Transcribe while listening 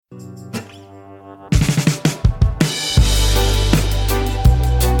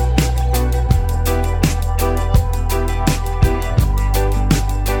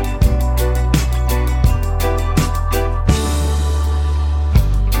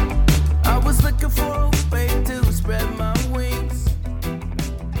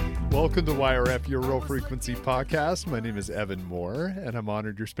Welcome to YRF, your Real Frequency podcast. My name is Evan Moore, and I'm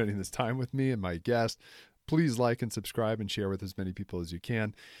honored you're spending this time with me and my guest. Please like and subscribe and share with as many people as you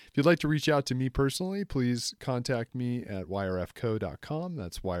can. If you'd like to reach out to me personally, please contact me at yrfco.com.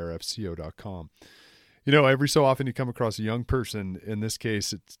 That's yrfco.com. You know, every so often you come across a young person, in this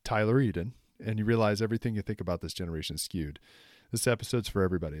case, it's Tyler Eden, and you realize everything you think about this generation is skewed. This episode's for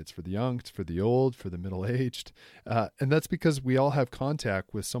everybody. It's for the young, it's for the old, for the middle-aged. And that's because we all have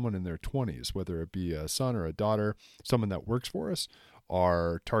contact with someone in their 20s, whether it be a son or a daughter, someone that works for us,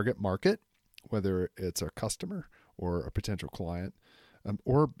 our target market, whether it's a customer or a potential client,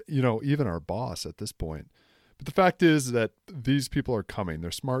 or, you know, even our boss at this point. But the fact is that these people are coming.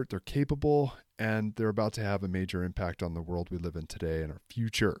 They're smart, they're capable, and they're about to have a major impact on the world we live in today and our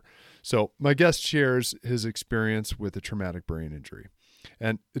future. So my guest shares his experience with a traumatic brain injury.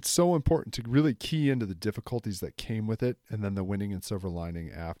 And it's so important to really key into the difficulties that came with it and then the winning and silver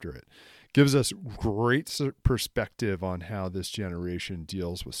lining after it. Gives us great perspective on how this generation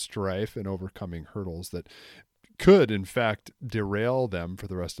deals with strife and overcoming hurdles that could, in fact, derail them for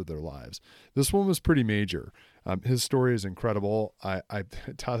the rest of their lives. This one was pretty major. His story is incredible.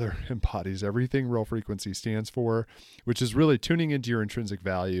 Tyler embodies everything Real Frequency stands for, which is really tuning into your intrinsic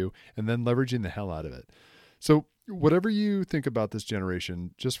value and then leveraging the hell out of it. So whatever you think about this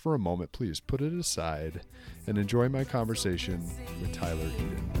generation, just for a moment, please put it aside and enjoy my conversation with Tyler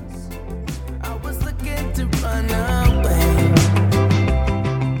Eden. I was looking to run away.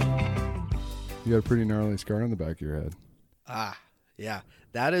 You got a pretty gnarly scar on the back of your head. Yeah.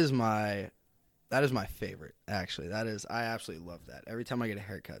 That is my favorite, actually. I absolutely love that. Every time I get a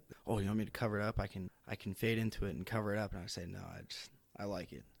haircut, you want me to cover it up? I can fade into it and cover it up. And I say, no, I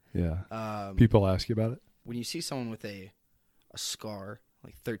like it. Yeah. People ask you about it? When you see someone with a scar,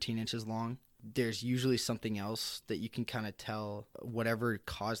 like 13 inches long, there's usually something else that you can kind of tell whatever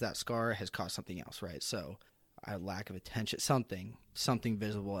caused that scar has caused something else, right? So a lack of attention, something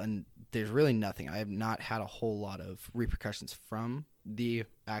visible, and there's really nothing. I have not had a whole lot of repercussions from the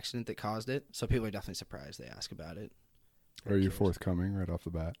accident that caused it, so people are definitely surprised. They ask about it. Are you forthcoming right off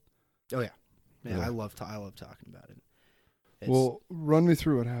the bat? Oh yeah. I love talking about it. Well, run me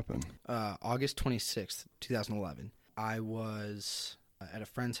through what happened. August 26th, 2011. I was at a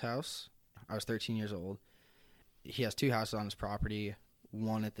friend's house. I was 13 years old. He has two houses on his property,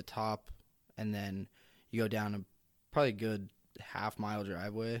 one at the top, and then you go down a probably good half-mile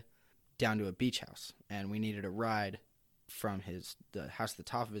driveway down to a beach house, and we needed a ride from the house at the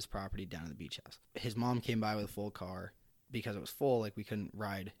top of his property down to the beach house. His mom came by with a full car. Because it was full, like we couldn't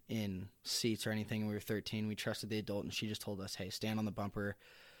ride in seats or anything. We were 13. We trusted the adult, and she just told us, hey, stand on the bumper.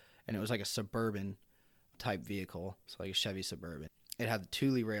 And it was like a Suburban type vehicle, so like a Chevy Suburban. It had the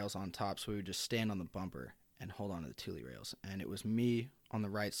Thule rails on top, so we would just stand on the bumper and hold on to the Thule rails. And it was me on the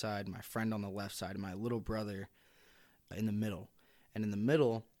right side, my friend on the left side, and my little brother in the middle. And in the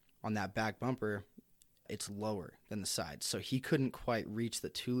middle, on that back bumper, it's lower than the side. So he couldn't quite reach the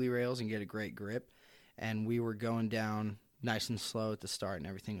Thule rails and get a great grip. And we were going down nice and slow at the start, and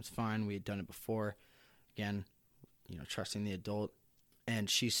everything was fine. We had done it before. Again, trusting the adult. And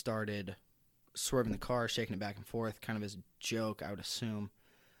she started swerving the car, shaking it back and forth, kind of as a joke, I would assume.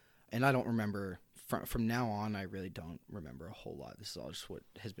 And I don't remember. From now on, I really don't remember a whole lot. This is all just what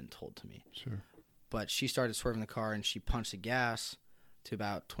has been told to me. Sure. But she started swerving the car, and she punched the gas to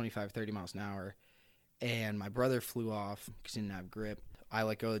about 25, 30 miles an hour. And my brother flew off because he didn't have grip. I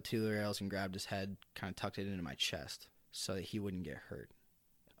let go of the Thule rails and grabbed his head, kind of tucked it into my chest so that he wouldn't get hurt.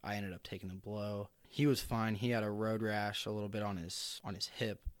 I ended up taking the blow. He was fine. He had a road rash a little bit on his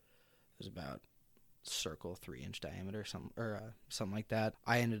hip. It was about circle 3-inch diameter, something like that.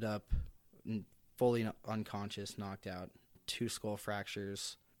 I ended up fully unconscious, knocked out, 2 skull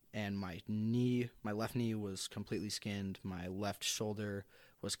fractures, and my left knee was completely skinned. My left shoulder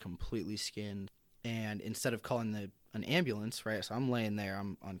was completely skinned. And instead of calling an ambulance, right, so I'm laying there,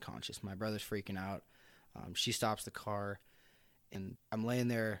 I'm unconscious. My brother's freaking out. She stops the car, and I'm laying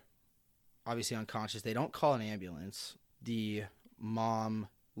there, obviously unconscious. They don't call an ambulance. The mom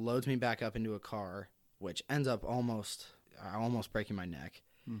loads me back up into a car, which ends up almost breaking my neck,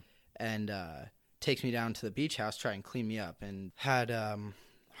 and takes me down to the beach house, try and clean me up, and had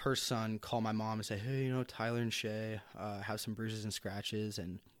her son call my mom and say, hey, Tyler and Shay have some bruises and scratches,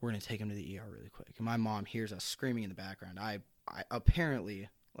 and we're going to take him to the ER really quick. And my mom hears us screaming in the background. I apparently,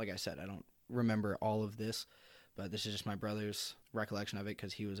 like I said, I don't remember all of this, but this is just my brother's recollection of it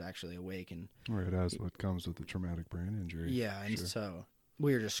because he was actually awake. And right, that's what comes with the traumatic brain injury. Yeah, and so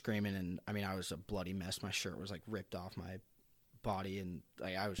we were just screaming, and I was a bloody mess. My shirt was like ripped off my body, and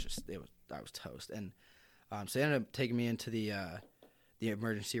I was toast. And so they ended up taking me into the the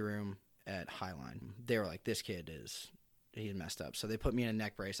emergency room at Highline. They were like, this kid he's messed up. So they put me in a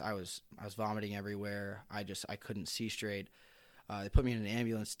neck brace. I was vomiting everywhere. I couldn't see straight. They put me in an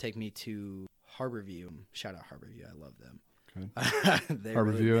ambulance to take me to Harborview. Shout out Harborview. I love them.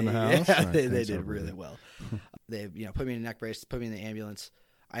 Harborview in the house? Yeah, Right, they did really well. They put me in a neck brace, put me in the ambulance.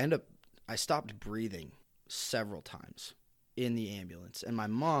 I stopped breathing several times in the ambulance. And my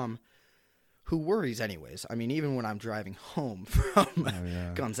mom, who worries anyways, I mean, even when I'm driving home from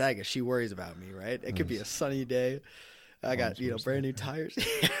Gonzaga, she worries about me, right? It could be a sunny day. I got, brand new tires.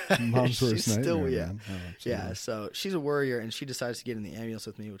 Mom's worst nightmare, man. Yeah, so she's a worrier, and she decides to get in the ambulance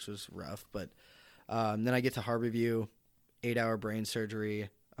with me, which was rough. But then I get to Harborview, 8-hour brain surgery.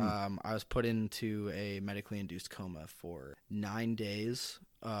 I was put into a medically induced coma for 9 days,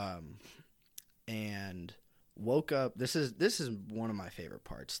 and woke up. This is one of my favorite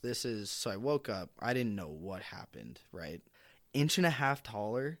parts. So I woke up. I didn't know what happened. Right, 1.5 inches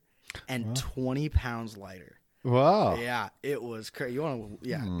taller, and 20 pounds lighter. Wow. Yeah, it was crazy. You want to?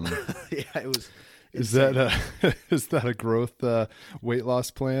 Yeah, yeah, it was. Is that a growth weight loss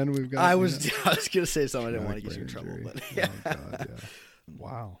plan we've got? I was gonna say something. I didn't want to get you in trouble, but yeah. Oh, God, yeah.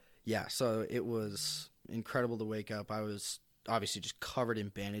 Wow. Yeah, so it was incredible to wake up. I was obviously just covered in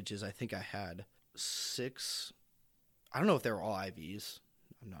bandages. I think I had 6. I don't know if they were all IVs.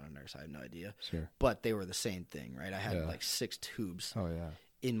 I'm not a nurse. I have no idea. Sure. But they were the same thing, right? I had like 6 tubes. Oh yeah.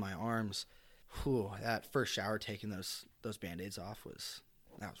 In my arms. Whew, that first shower taking those Band-Aids off was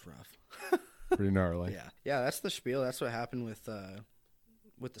rough. Pretty gnarly. Yeah. That's the spiel. That's what happened with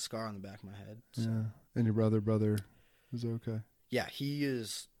the scar on the back of my head. So. Yeah. And your brother is okay. Yeah,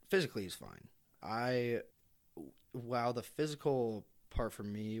 he's fine. While the physical part for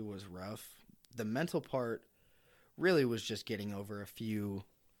me was rough, the mental part really was just getting over a few.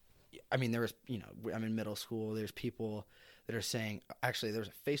 I mean, there was, I'm in middle school. There's people that are saying, actually, there's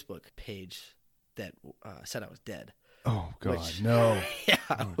a Facebook page that said I was dead. Oh God, no!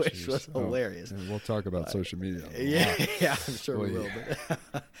 Yeah, which was hilarious. And we'll talk about social media. Yeah, I'm sure we will.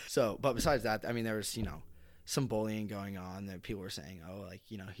 But but besides that, I mean, there was some bullying going on. That people were saying, oh, like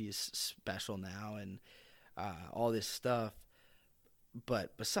he's special now and all this stuff.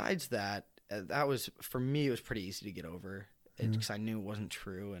 But besides that, that was for me. It was pretty easy to get over because I knew it wasn't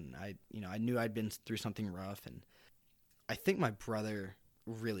true, and I knew I'd been through something rough, and I think my brother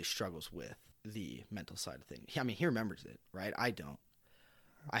really struggles with the mental side of things. I mean, he remembers it, right? I don't.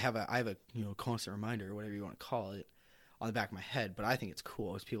 I have a constant reminder, or whatever you want to call it, on the back of my head. But I think it's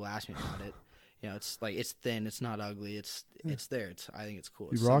cool because people ask me about it. It's like it's thin, it's not ugly, it's there. I think it's cool.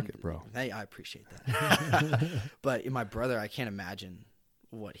 You rock it, bro. Hey, I appreciate that. But my brother, I can't imagine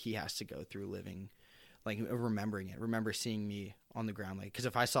what he has to go through living, like remembering it. Remember seeing me on the ground, like because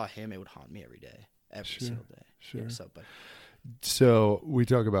if I saw him, it would haunt me every day, every single day. Sure. Yeah, So we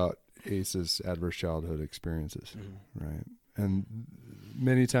talk about ACEs, adverse childhood experiences, right? And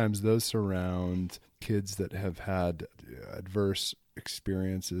many times those surround kids that have had adverse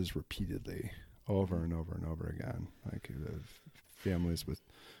experiences repeatedly over and over and over again, like families with,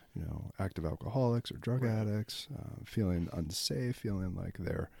 active alcoholics or drug addicts, feeling unsafe, feeling like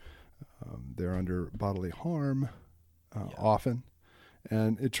they're under bodily harm often.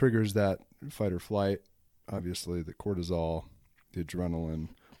 And it triggers that fight or flight, obviously the cortisol, the adrenaline,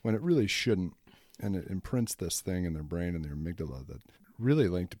 when it really shouldn't. And it imprints this thing in their brain and their amygdala that really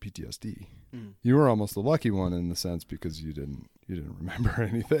linked to PTSD. You were almost the lucky one in the sense because you didn't remember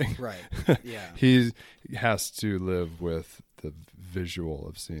anything. Right. Yeah. He has to live with the visual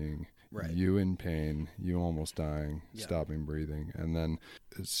of seeing you in pain, you almost dying, stopping breathing, and then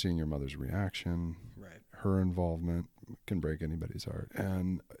seeing your mother's reaction, her involvement can break anybody's heart.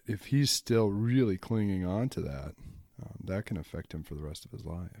 And if he's still really clinging on to that, that can affect him for the rest of his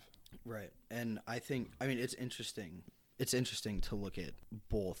life. Right. And it's interesting. It's interesting to look at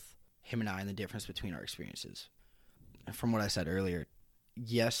both him and I and the difference between our experiences. From what I said earlier,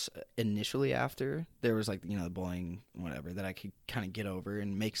 yes, initially after, there was the bullying, whatever, that I could kind of get over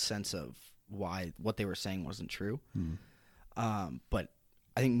and make sense of why what they were saying wasn't true. But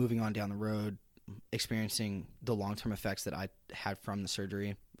I think moving on down the road, experiencing the long-term effects that I had from the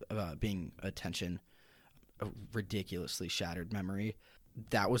surgery, being attention, a ridiculously shattered memory,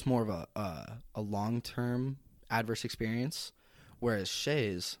 that was more of a long-term adverse experience, whereas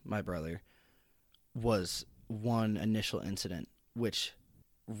Shay's, my brother, was one initial incident, which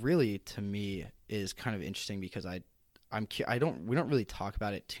really to me is kind of interesting because we don't really talk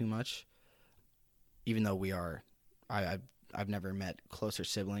about it too much, even though I've never met closer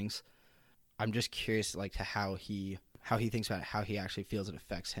siblings. I'm just curious to how he thinks about it, how he actually feels it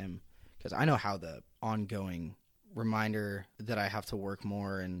affects him, because I know how the ongoing reminder that I have to work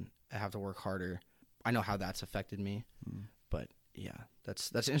more and I have to work harder. I know how that's affected me, but yeah,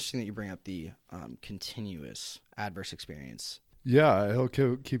 that's interesting that you bring up the continuous adverse experience. Yeah, he'll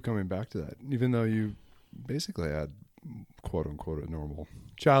keep coming back to that, even though you basically had quote unquote a normal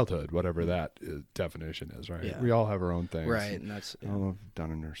childhood, whatever that definition is, right? Yeah. We all have our own things, Right? And that's all have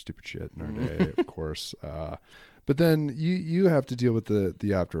done our stupid shit in our day, of course. But then you have to deal with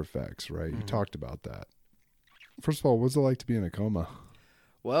the after effects, right? You talked about that. First of all, what's it like to be in a coma?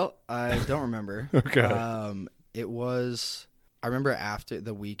 Well, I don't remember. Okay. It was. I remember after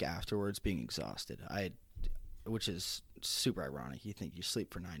the week afterwards being exhausted. Which is super ironic. You think you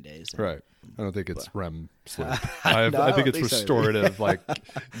sleep for 9 days, Right. I don't think it's REM sleep. I I think it's think so. restorative, like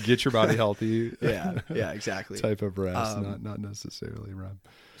get your body healthy. Yeah, exactly. Type of rest, not necessarily REM.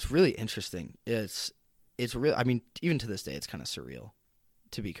 It's really interesting. It's real. I mean, even to this day, it's kind of surreal,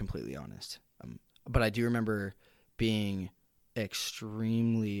 to be completely honest. But I do remember being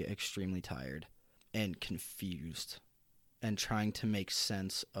extremely, extremely tired and confused and trying to make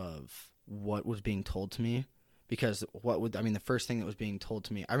sense of what was being told to me. Because the first thing that was being told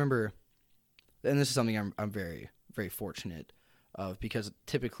to me, I remember, and this is something I'm very, very fortunate of, because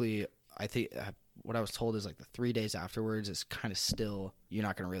typically I think what I was told is like the 3 days afterwards is kind of still, you're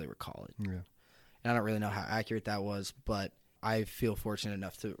not going to really recall it. Yeah. And I don't really know how accurate that was, but I feel fortunate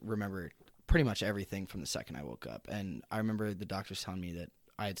enough to remember pretty much everything from the second I woke up. And I remember the doctors telling me that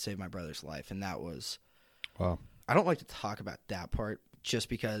I had saved my brother's life, and that was, wow. I don't like to talk about that part just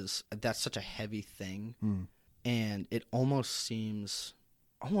because that's such a heavy thing. And it almost seems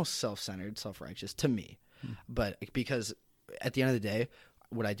almost self-centered, self-righteous to me. But because at the end of the day,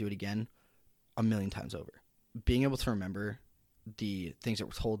 would I do it again? 1,000,000 times over. Being able to remember the things that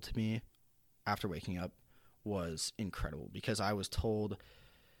were told to me after waking up was incredible, because I was told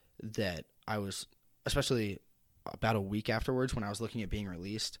that I was, especially about a week afterwards when I was looking at being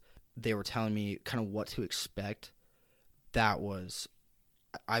released, they were telling me kind of what to expect.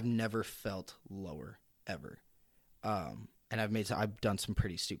 I've never felt lower ever. And I've done some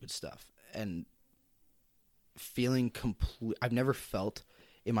pretty stupid stuff, and I've never felt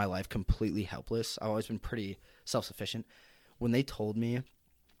in my life completely helpless. I've always been pretty self-sufficient. When they told me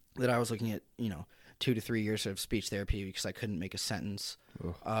that I was looking at, 2 to 3 years of speech therapy because I couldn't make a sentence,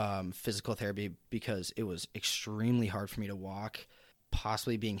 physical therapy because it was extremely hard for me to walk,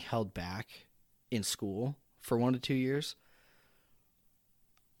 possibly being held back in school for 1 to 2 years.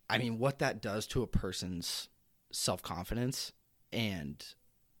 I mean, what that does to a person's self-confidence and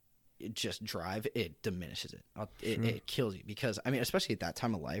just drive, it diminishes it. It kills you, because, I mean, especially at that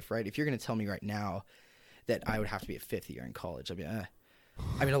time of life, right? If you're going to tell me right now that I would have to be a 5th year in college, I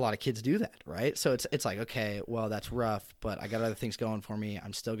mean, a lot of kids do that, right? So it's like, okay, well, that's rough, but I got other things going for me.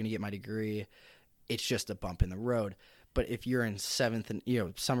 I'm still going to get my degree. It's just a bump in the road. But if you're in 7th and,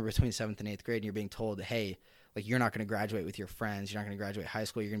 somewhere between 7th and 8th grade, and you're being told, hey, like, you're not going to graduate with your friends, you're not going to graduate high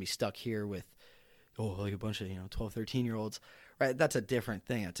school, you're going to be stuck here with, like a bunch of, 12, 13-year-olds, right? That's a different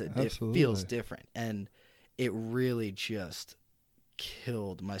thing. It feels different. And it really just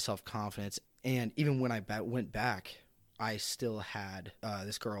killed my self-confidence. And even when I went back, I still had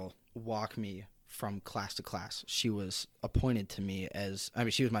this girl walk me from class to class. She was appointed to me as,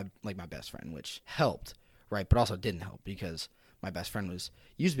 she was my best friend, which helped, right? But also didn't help, because my best friend was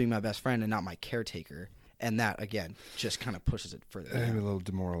used to being my best friend and not my caretaker. And that, again, just kind of pushes it further. Maybe a little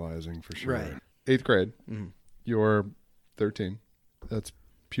demoralizing for sure. Right. 8th grade, you're 13. That's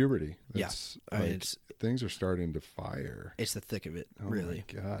puberty. Yes. Things are starting to fire. It's the thick of it, really.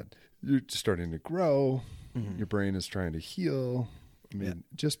 Oh, my God. You're starting to grow. Your brain is trying to heal. I mean,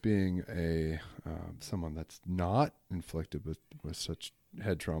 just being someone that's not inflicted with such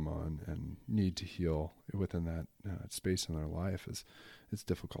head trauma and need to heal within that space in their life it's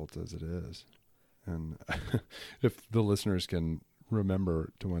difficult as it is. And if the listeners can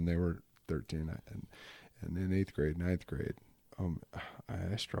remember to when they were 13 and in 8th grade, 9th grade,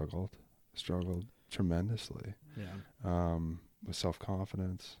 I struggled tremendously. Yeah. With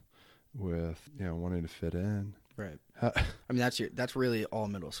self-confidence, with wanting to fit in. Right. I mean, that's really all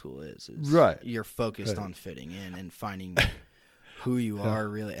middle school is right. You're focused on fitting in and finding who you are,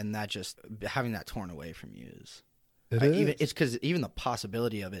 really, and that just having that torn away from you is. It's because even the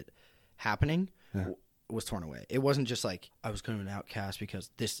possibility of it happening was torn away. It wasn't just like I was kind of an outcast because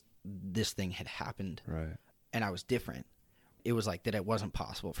this thing had happened, right? And I was different. it was like that it wasn't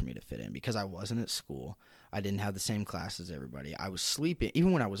possible for me to fit in because I wasn't at school. I didn't have the same class as everybody. I was sleeping.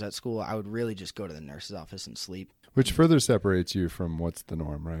 Even when I was at school, I would really just go to the nurse's office and sleep. Which further separates you from what's the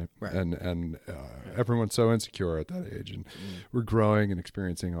norm, right? Right. And everyone's so insecure at that age, and we're growing and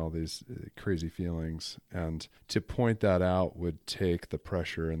experiencing all these crazy feelings. And to point that out would take the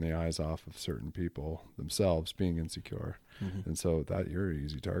pressure and the eyes off of certain people themselves being insecure. And so that you're an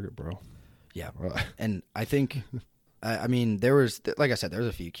easy target, bro. Yeah. Well, And I think, I mean, there was, like I said, there was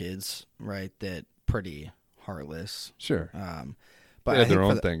a few kids, right, that pretty heartless. sure. But They I had think their for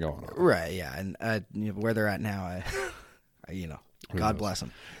own the- thing going on. Right, yeah. And where they're at now, I Who God knows? bless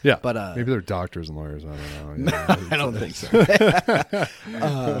them. Yeah. But Maybe they're doctors and lawyers. I don't know. Yeah, I don't think so.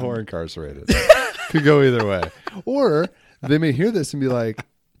 or incarcerated. Could go either way. Or they may hear this and be like,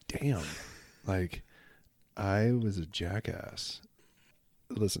 damn, like I was a jackass.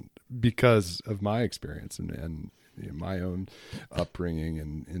 Listen, because of my experience and you know, my own upbringing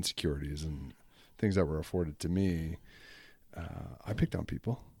and insecurities and things that were afforded to me, I picked on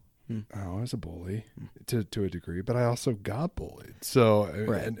people. I was a bully to a degree, but I also got bullied. So,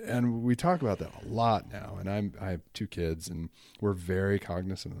 Right. and we talk about that a lot now. And I have 2 kids, and we're very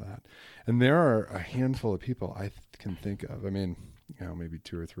cognizant of that. And there are a handful of people I can think of. I mean, you know, maybe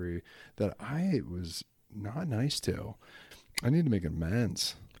 2 or 3 that I was not nice to. I need to make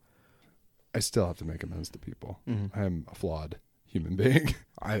amends. I still have to make amends to people. I'm a flawed human being.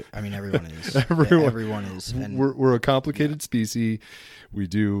 I mean, everyone is. Everyone- Yeah, everyone is. And We're a complicated species. We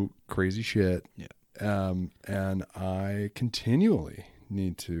do crazy shit. Yeah. And I continually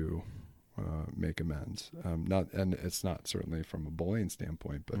need to make amends. And it's not certainly from a bullying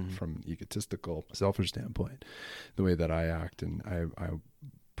standpoint, but from an egotistical, selfish standpoint, the way that I act and I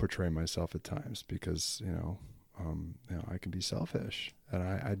portray myself at times because, you know, I can be selfish, and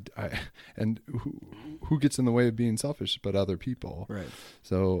I and who gets in the way of being selfish but other people. right.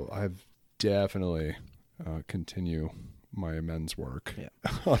 So I've definitely continue my amends work Yeah.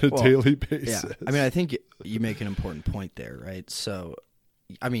 on a Well, daily Yeah. basis. I mean, I think you make an important point there, right? So,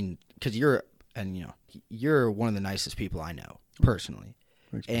 I mean, because you're one of the nicest people I know personally.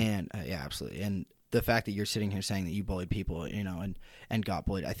 Thanks, man. And yeah, absolutely. And the fact that you're sitting here saying that you bullied people, you know, and got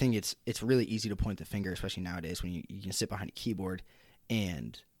bullied, I think it's really easy to point the finger, especially nowadays when you can sit behind a keyboard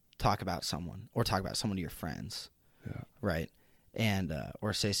and talk about someone or talk about someone to your friends, Yeah. right? And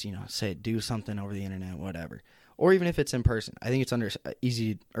or say do something over the internet, whatever, or even if it's in person. I think it's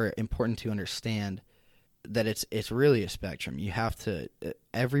easy or important to understand that it's really a spectrum. You have to.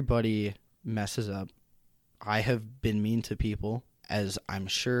 Everybody messes up. I have been mean to people, as I'm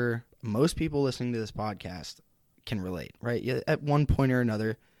sure most people listening to this podcast can relate, right? At one point or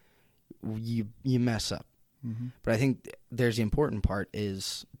another, you mess up. But I think there's the important part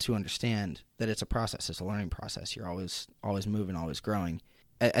is to understand that it's a process. It's a learning process. You're always moving, always growing.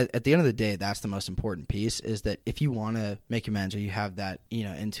 At the end of the day, that's the most important piece, is that if you want to make amends or you have that, you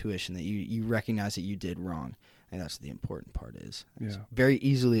know, intuition that you recognize that you did wrong, and that's the important part is. It's Yeah. very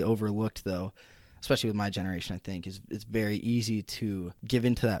easily overlooked, though, especially with my generation. I think it's very easy to give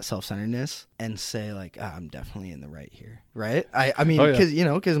into that self-centeredness and say like, I'm definitely in the right here, right? I mean, Oh,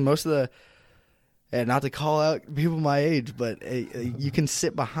 yeah. because most of the, and not to call out people my age, but you can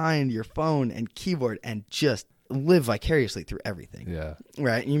sit behind your phone and keyboard and just live vicariously through everything, Yeah.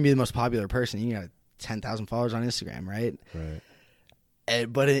 right? You can be the most popular person. You got 10,000 followers on Instagram, right?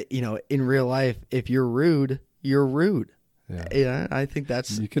 Right. But in real life, if you're rude, you're rude. Yeah. Yeah, I think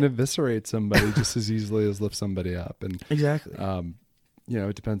that's You can eviscerate somebody just as easily as lift somebody up. And, exactly. you know,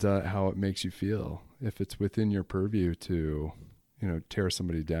 it depends on how it makes you feel. If it's within your purview to, you know, tear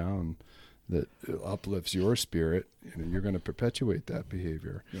somebody down that uplifts your spirit, you know, you're going to perpetuate that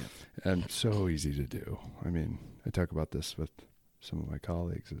behavior. Yeah. And so easy to do. I mean, I talk about this with some of my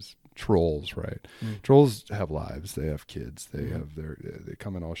colleagues as trolls, right? Trolls have lives. They have kids. They have they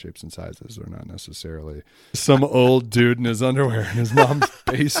come in all shapes and sizes. They're not necessarily some old dude in his underwear in his mom's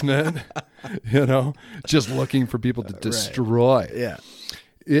basement, you know, just looking for people to destroy. Yeah.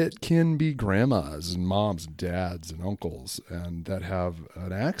 It can be grandmas and moms and dads and uncles and that have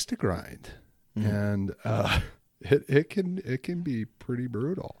an axe to grind. And it can be pretty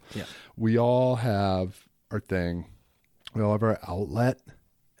brutal. Yeah. We all have our thing. We all have our outlet,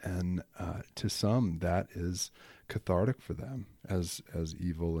 and to some that is cathartic for them, as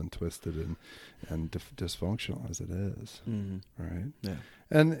evil and twisted and dysfunctional as it is. Right? Yeah.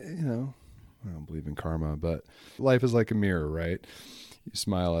 And you know, I don't believe in karma, but life is like a mirror, right? You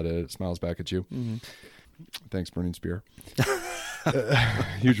smile at it, it smiles back at you. Thanks, Burning Spear.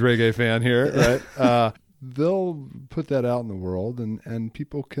 Huge reggae fan here, right? They'll put that out in the world, and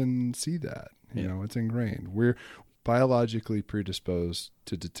people can see that. You know, it's ingrained. biologically predisposed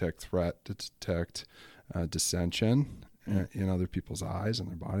to detect threat, to detect dissension in other people's eyes and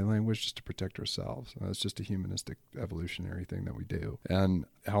their body language, just to protect ourselves. That's just a humanistic evolutionary thing that we do, and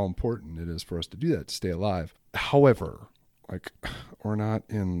how important it is for us to do that, to stay alive. However, like, we're not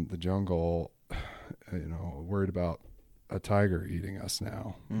in the jungle, worried about a tiger eating us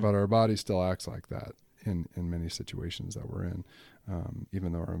now, but our body still acts like that in many situations that we're in,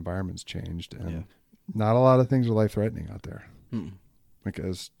 even though our environment's changed, and not a lot of things are life-threatening out there. Like,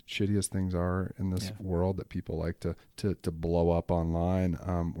 as shitty as things are in this world that people like to blow up online,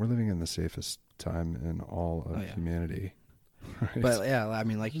 we're living in the safest time in all of humanity. Right? But yeah, I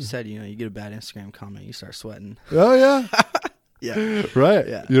mean, like you said, you get a bad Instagram comment, you start sweating. Oh yeah. Yeah. Right.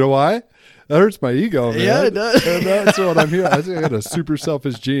 Yeah. You know why? That hurts my ego, man. Yeah, it does. And that's what I'm here. I got a super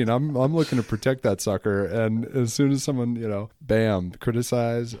selfish gene. I'm looking to protect that sucker. And as soon as someone, bam,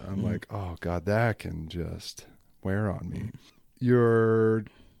 criticize, I'm like, oh God, that can just wear on me. You're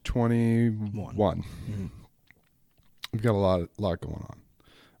 21. We've got a lot going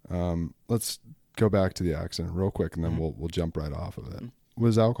on. Let's go back to the accident real quick, and then we'll jump right off of it.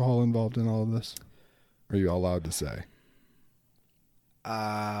 Was alcohol involved in all of this? Are you allowed to say?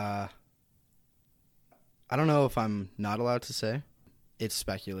 I don't know if I'm not allowed to say. It's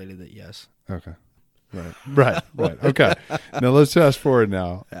speculated that yes. Okay. Right. Okay. Now let's fast forward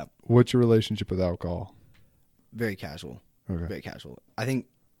now. Yeah. What's your relationship with alcohol? Very casual. Okay. Very casual. I think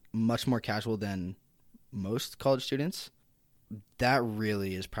much more casual than most college students. That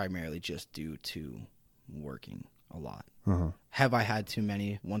really is primarily just due to working a lot. Have I had too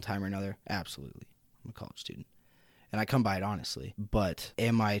many one time or another? Absolutely. I'm a college student. And I come by it honestly. But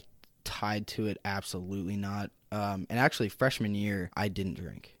am I tied to it? Absolutely not. And actually, freshman year, I didn't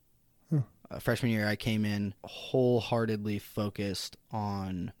drink. Freshman year, I came in wholeheartedly focused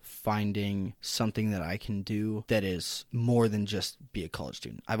on finding something that I can do that is more than just be a college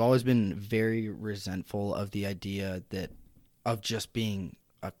student. I've always been very resentful of the idea of just being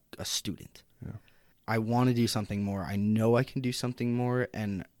a student. Yeah. I want to do something more. I know I can do something more,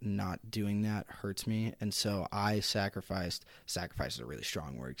 and not doing that hurts me. And so I sacrifice is a really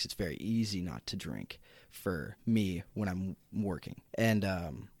strong word, because it's very easy not to drink for me when I'm working. And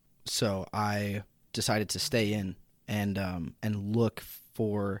so I decided to stay in and look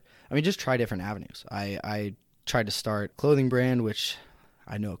for, just try different avenues. I tried to start a clothing brand, which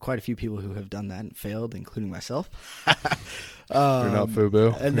I know quite a few people who have done that and failed, including myself. You're not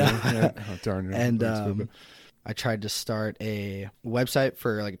FUBU. And I tried to start a website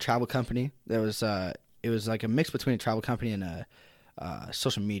for like a travel company. That was it was like a mix between a travel company and a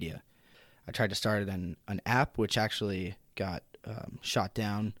social media. I tried to start an app, which actually got shot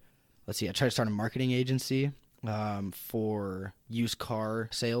down. Let's see. I tried to start a marketing agency for used car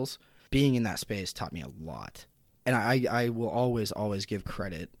sales. Being in that space taught me a lot. And I will always give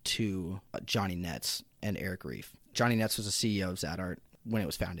credit to Johnny Netz and Eric Reef. Johnny Netz was the CEO of Zadart when it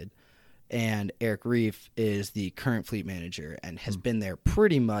was founded. And Eric Reef is the current fleet manager and has been there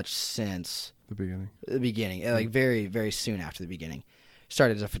pretty much since the beginning, like very, very soon after the beginning.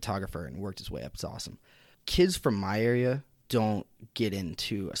 Started as a photographer and worked his way up. It's awesome. Kids from my area don't get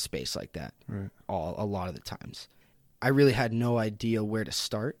into a space like that a lot of the times. I really had no idea where to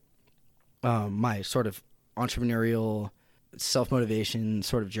start. My sort of entrepreneurial self-motivation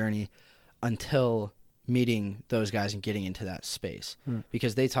sort of journey until meeting those guys and getting into that space,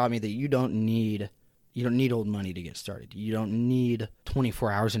 because they taught me that you don't need old money to get started. You don't need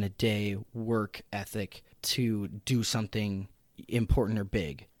 24 hours in a day work ethic to do something important or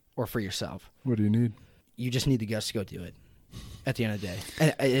big or for yourself. What do you need? You just need the guts to go do it at the end of the day.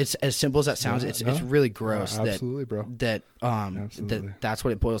 And it's as simple as that sounds. It's really gross. Absolutely, bro. That's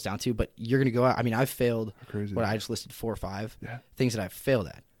what it boils down to. But you're going to go out. I failed. Crazy. I just listed 4 or 5 things that I've failed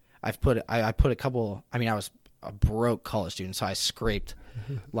at. I put a couple. I was a broke college student, so I scraped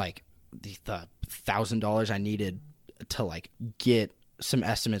like the $1,000 I needed to like get some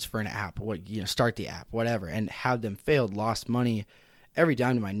estimates for an app, start the app, whatever, and had them failed, lost money, every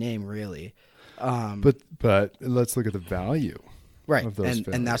dime to my name, really. But let's look at the value, right? Of those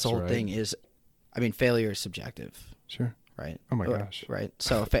and that's the whole thing is, failure is subjective. Sure. Right. Oh my gosh. Right.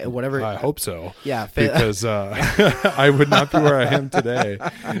 So whatever. I hope so. Yeah. Because I would not be where I am today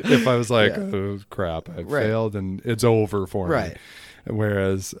if I was like, oh crap, I failed and it's over for me.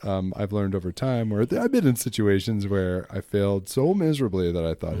 Whereas I've learned over time where I've been in situations where I failed so miserably that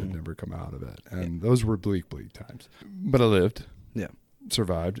I thought I'd never come out of it, and those were bleak times. But I lived. Yeah.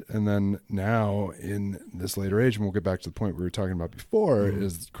 Survived, and then now in this later age, and we'll get back to the point we were talking about before,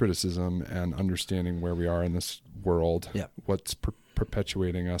 is criticism and understanding where we are in this world, what's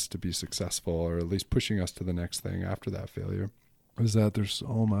perpetuating us to be successful, or at least pushing us to the next thing after that failure, is that there's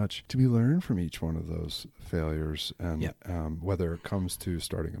so much to be learned from each one of those failures. And whether it comes to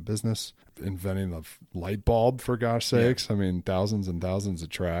starting a business, inventing a light bulb, for gosh sakes, I mean, thousands and thousands of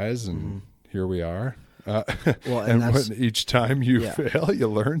tries, and here we are. And when each time you fail, you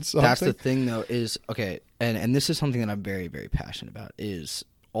learn something. That's the thing, though, is, okay, and this is something that I'm very, very passionate about, is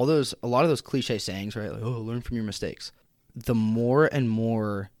a lot of those cliche sayings, right? Like, oh, learn from your mistakes. The more and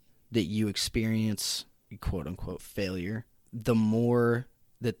more that you experience, quote unquote, failure, the more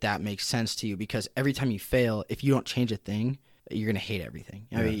that makes sense to you, because every time you fail, if you don't change a thing, you're going to hate everything.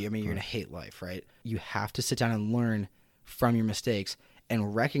 I mean, you're going to hate life, right? You have to sit down and learn from your mistakes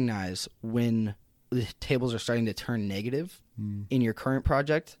and recognize when the tables are starting to turn negative in your current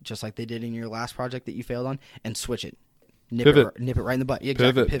project, just like they did in your last project that you failed on, and switch it. Nip it right in the butt. Yeah,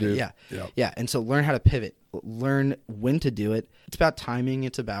 exactly. Pivot. Yeah. And so learn how to pivot. Learn when to do it. It's about timing.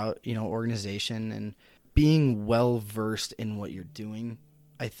 It's about, organization and being well versed in what you're doing,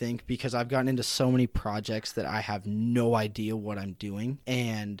 I think, because I've gotten into so many projects that I have no idea what I'm doing.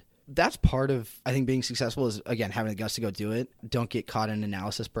 And that's part of, I think, being successful is, again, having the guts to go do it. Don't get caught in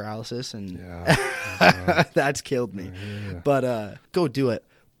analysis paralysis. And that's killed me. But go do it.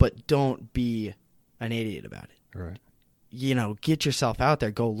 But don't be an idiot about it. Right. Get yourself out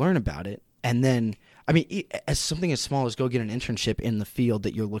there, go learn about it. And then, I mean, as something as small as go get an internship in the field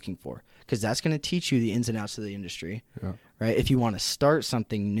that you're looking for, because that's going to teach you the ins and outs of the industry, right? If you want to start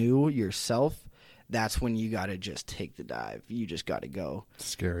something new yourself, that's when you got to just take the dive. You just got to go. It's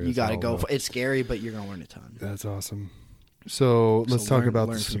scary. You got to go. It's scary, but you're going to learn a ton. That's awesome. So let's talk about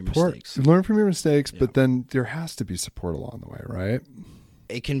the support. Learn from your mistakes, but then there has to be support along the way, right?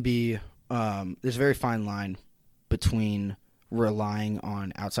 It can be, there's a very fine line between relying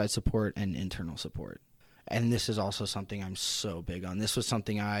on outside support and internal support. And this is also something I'm so big on. This was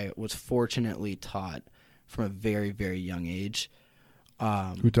something I was fortunately taught from a very, very young age.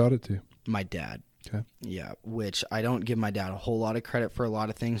 Who taught it to you? My dad. Okay. Yeah, which I don't give my dad a whole lot of credit for a lot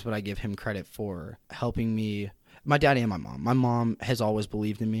of things, but I give him credit for helping me. My dad and my mom. My mom has always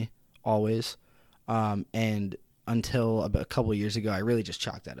believed in me, always. And until a couple of years ago, I really just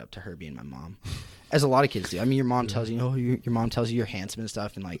chalked that up to her being my mom. As a lot of kids do. I mean, your mom tells you, your mom tells you you're handsome and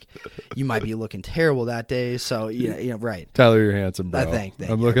stuff, and like you might be looking terrible that day. So right. Tyler, you're handsome, bro. Thank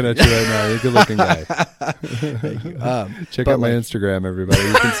I'm looking at you right now. You're a good-looking guy. Thank you. Check out my Instagram, everybody.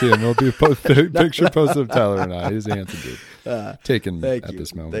 You can see him. There'll be a picture posted of Tyler and I. He's a handsome dude. Taken at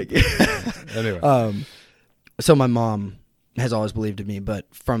this moment. Thank you. Anyway, so my mom has always believed in me,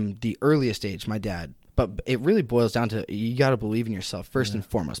 but from the earliest age, my dad. But it really boils down to you got to believe in yourself first and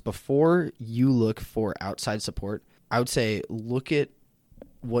foremost. Before you look for outside support, I would say look at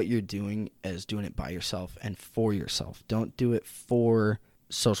what you're doing as doing it by yourself and for yourself. Don't do it for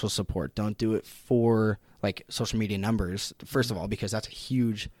social support. Don't do it for like social media numbers, first of all, because that's a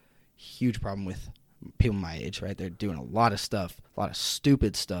huge, huge problem with people my age, right? They're doing a lot of stuff, a lot of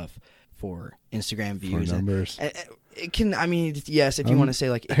stupid stuff for Instagram views. For numbers. And it can, I mean, yes, if you want to say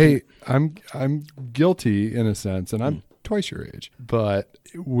like... I'm guilty in a sense, and I'm twice your age. But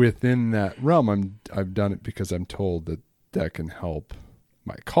within that realm, I've done it because I'm told that can help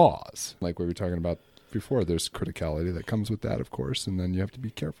my cause. Like we were talking about before, there's criticality that comes with that, of course, and then you have to be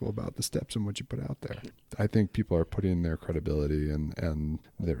careful about the steps and what you put out there. I think people are putting their credibility and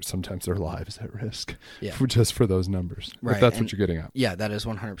sometimes their lives at risk just for those numbers. Right. If that's what you're getting at. Yeah, that is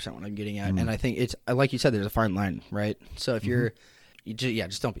 100% what I'm getting at. And I think it's, like you said, there's a fine line, right? So if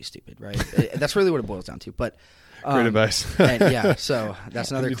just don't be stupid, right? That's really what it boils down to. But great advice. So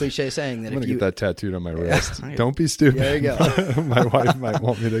that's another cliche saying that I'm going to get that tattooed on my wrist. Don't be stupid. There you go. My wife might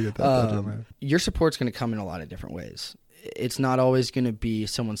want me to get that tattooed on my wrist. Your support's going to come in a lot of different ways. It's not always going to be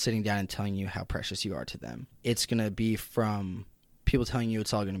someone sitting down and telling you how precious you are to them. It's going to be from people telling you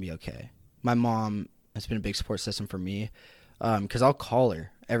it's all going to be okay. My mom has been a big support system for me because I'll call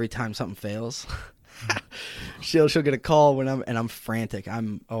her every time something fails. She'll get a call when I'm frantic.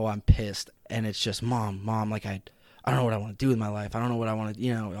 I'm pissed, and it's just mom, like I don't know what I want to do with my life. I don't know what I want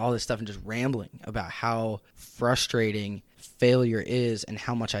to, all this stuff, and just rambling about how frustrating failure is and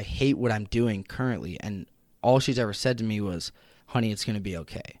how much I hate what I'm doing currently. And all she's ever said to me was, "Honey, it's going to be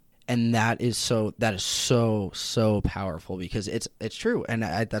okay." And that is so powerful because it's true. And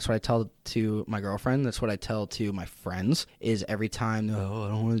that's what I tell to my girlfriend. That's what I tell to my friends is every time, I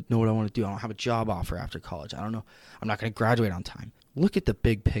don't know what I want to do. I don't have a job offer after college. I don't know. I'm not going to graduate on time. Look at the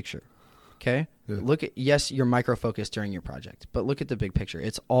big picture. Okay? Yeah. Yes, you're micro-focused during your project, but look at the big picture.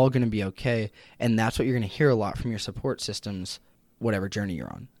 It's all going to be okay. And that's what you're going to hear a lot from your support systems, whatever journey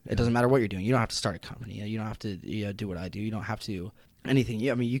you're on. It doesn't matter what you're doing. You don't have to start a company. You don't have to do what I do. You don't have to anything.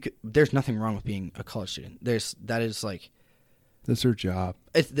 Yeah, I mean, there's nothing wrong with being a college student. That's their job.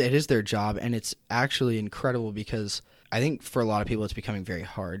 It is their job, and it's actually incredible because I think for a lot of people it's becoming very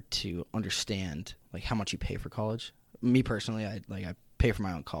hard to understand like how much you pay for college. Me personally, I pay for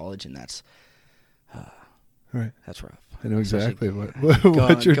my own college, and that's right. That's rough. I know exactly what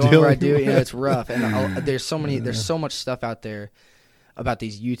you're going dealing where I do, with. it's rough, and there's so much stuff out there about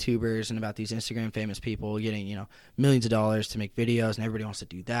these YouTubers and about these Instagram famous people getting millions of dollars to make videos, and everybody wants to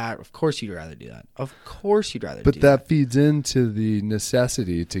do that. Of course, you'd rather do that. Of course, you'd rather. But do that feeds into the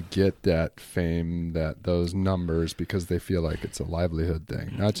necessity to get that fame, those numbers, because they feel like it's a livelihood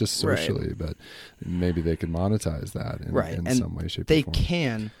thing, not just socially, but maybe they could monetize that in some way, shape, or form. They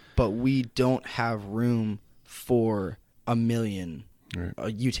can, but we don't have room for a million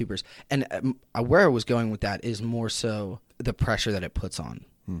YouTubers. And where I was going with that is more so the pressure that it puts on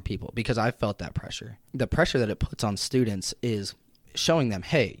people, because I felt that pressure. The pressure that it puts on students is showing them,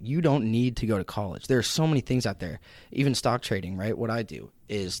 hey, you don't need to go to college. There are so many things out there, even stock trading, right? What I do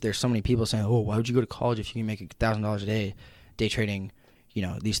is there's so many people saying, oh, why would you go to college if you can make $1,000 a day trading,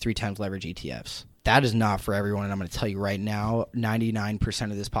 these 3 times leverage ETFs? That is not for everyone, and I'm going to tell you right now, 99%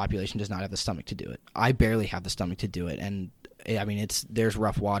 of this population does not have the stomach to do it. I barely have the stomach to do it, and I mean, there's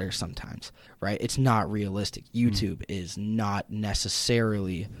rough water sometimes, right? It's not realistic. YouTube is not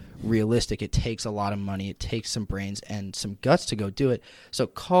necessarily realistic. It takes a lot of money. It takes some brains and some guts to go do it. So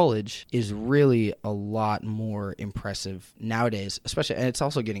college is really a lot more impressive nowadays, especially, and it's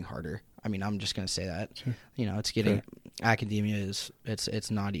also getting harder. I mean, I'm just going to say that. Sure. It's getting academia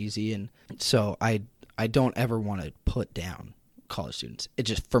it's not easy, and so I don't ever want to put down college students. It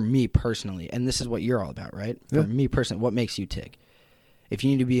just, for me personally, and this is what you're all about, right? Yeah. For me personally, what makes you tick? If you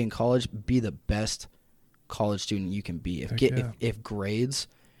need to be in college, be the best college student you can be. If grades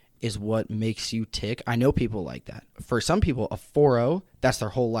is what makes you tick, I know people like that. For some people, a 4.0, that's their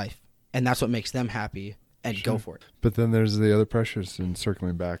whole life, and that's what makes them happy, and go for it. But then there's the other pressures, and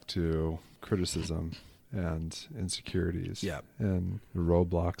circling back to criticism and insecurities and the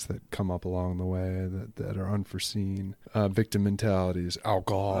roadblocks that come up along the way that are unforeseen, victim mentalities,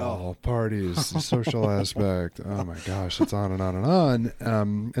 alcohol, parties, the social aspect. Oh my gosh, it's on and on and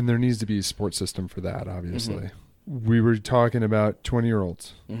on. And there needs to be a support system for that, obviously. We were talking about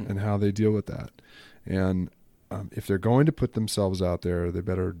 20-year-olds and how they deal with that. And if they're going to put themselves out there, they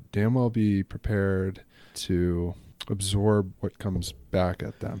better damn well be prepared to absorb what comes back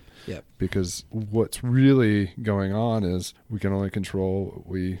at them. Yep. Because what's really going on is we can only control what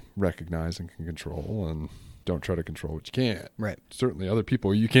we recognize and can control, and don't try to control what you can't. Right. Certainly other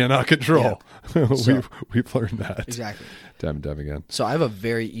people you cannot control. Yeah. We've learned that. Exactly. Time and time again. So I have a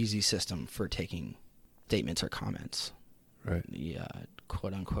very easy system for taking statements or comments. Right. The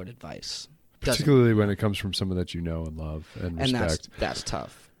quote unquote advice. Particularly when it comes from someone that you know and love and respect. And that's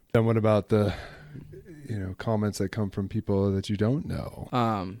tough. And what about the comments that come from people that you don't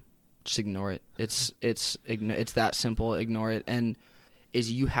know? Just ignore it. It's that simple. Ignore it. And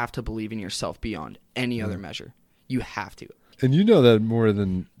you have to believe in yourself beyond any other measure. You have to. And you know that more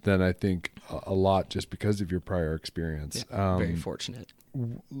than I think a lot, just because of your prior experience. Yeah, very fortunate.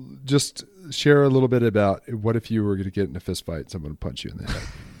 Just share a little bit about what if you were going to get in a fist fight, someone would punch you in the head.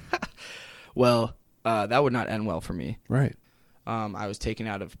 Well, that would not end well for me. Right. I was taken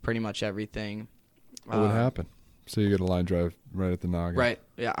out of pretty much everything. What would happen? So you get a line drive right at the noggin. Right.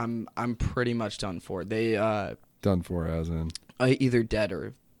 Yeah, I'm pretty much done for. They done for as in either dead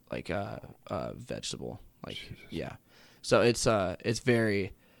or like vegetable. Like Jesus. Yeah. So it's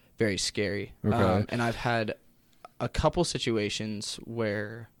very, very scary. Okay. And I've had a couple situations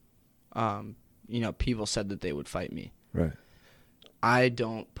where people said that they would fight me. Right. I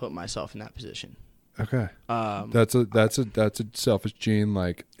don't put myself in that position. Okay. That's a selfish gene.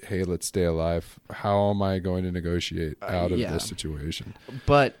 Like, hey, let's stay alive. How am I going to negotiate out of this situation?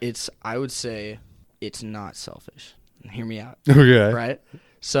 But I would say it's not selfish. Hear me out. Okay. Right.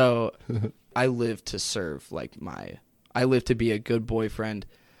 So I live to serve. I live to be a good boyfriend,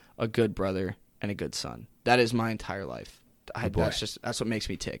 a good brother, and a good son. That is my entire life. That's what makes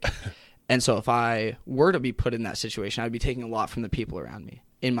me tick. And so if I were to be put in that situation, I'd be taking a lot from the people around me,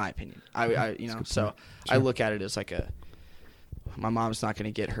 in my opinion. Sure. I look at it as like my mom's not going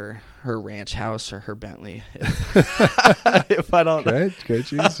to get her ranch house or her Bentley if I don't. Great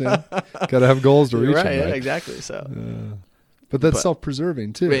choice. Yeah. Got to have goals to reach. Right, them, right? Exactly. So. But that's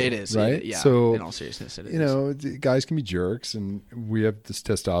self-preserving too. It is, right? Yeah. So, in all seriousness, it is. Guys can be jerks, and we have this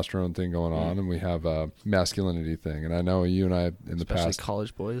testosterone thing going on, and we have a masculinity thing. And I know you and I in the past,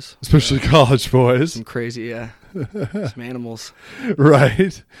 college boys, college boys, some crazy, Some animals.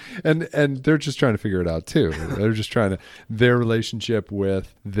 Right. And they're just trying to figure it out too. They're just trying to, their relationship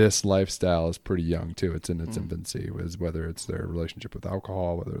with this lifestyle is pretty young too. It's in its infancy, whether it's their relationship with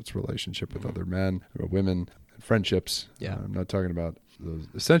alcohol, whether it's relationship with other men or women, friendships. Yeah. I'm not talking about the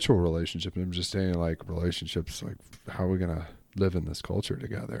essential relationship. I'm just saying like relationships, like how are we going to live in this culture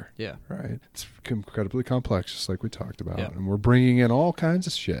together? Yeah. Right. It's incredibly complex, just like we talked about. Yeah. And we're bringing in all kinds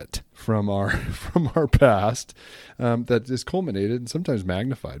of shit from our past that is culminated and sometimes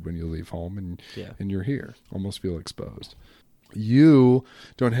magnified when you leave home and you're here. Almost feel exposed. You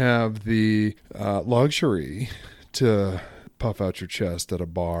don't have the luxury to puff out your chest at a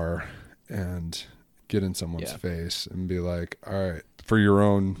bar and get in someone's face and be like, all right, for your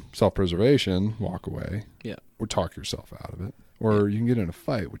own self-preservation, walk away. Yeah. Or talk yourself out of it. Or you can get in a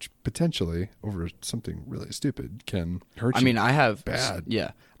fight, which potentially, over something really stupid, can hurt you. I mean, I have... bad.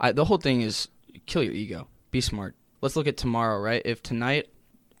 Yeah. The whole thing is kill your ego. Be smart. Let's look at tomorrow, right? If tonight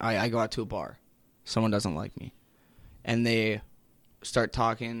I go out to a bar, someone doesn't like me, and they start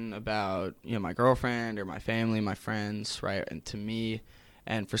talking about, my girlfriend or my family, my friends, right, and to me,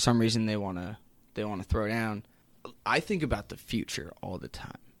 and for some reason they want to throw down, I think about the future all the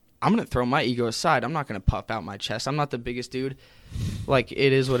time. I'm going to throw my ego aside. I'm not going to puff out my chest. I'm not the biggest dude. Like,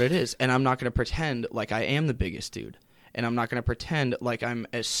 it is what it is. And I'm not going to pretend like I am the biggest dude. And I'm not going to pretend like I'm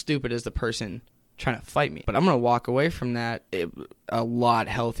as stupid as the person trying to fight me. But I'm going to walk away from that a lot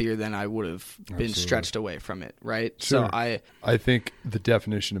healthier than I would have been stretched away from it, right? Sure. So I think the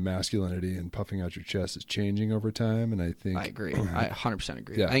definition of masculinity and puffing out your chest is changing over time, and I think I agree. I 100%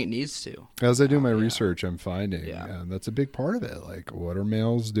 agree. Yeah. I think it needs to. As I do my research, I'm finding Yeah. that's a big part of it. Like, what are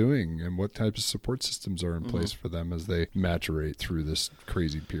males doing, and what types of support systems are in place for them as they maturate through this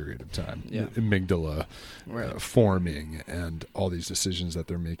crazy period of time? Yeah. Amygdala Right. forming, and all these decisions that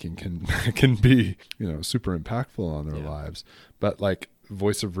they're making can be super impactful on their lives. But like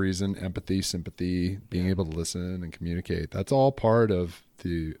voice of reason, empathy, sympathy, being able to listen and communicate, that's all part of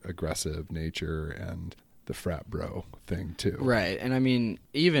the aggressive nature and the frat bro thing too. Right. And I mean,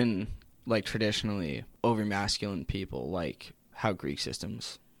 even like traditionally over masculine people, like how Greek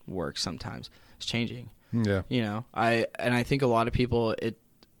systems work sometimes, is changing. Yeah. I think a lot of people,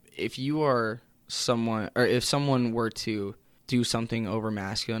 if you are someone, or if someone were to do something over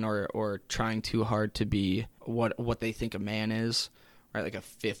masculine or trying too hard to be what they think a man is, right? Like a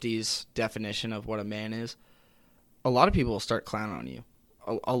 50s definition of what a man is. A lot of people will start clowning on you.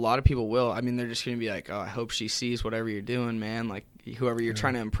 A lot of people will. I mean, they're just going to be like, oh, I hope she sees whatever you're doing, man. Like whoever you're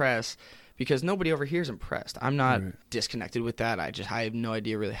trying to impress, because nobody over here is impressed. I'm not disconnected with that. I have no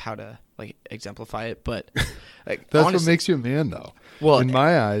idea really how to like exemplify it, but like, that's honestly, what makes you a man though. Well, in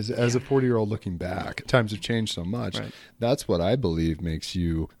my eyes, as a 40-year-old looking back, times have changed so much. Right. That's what I believe makes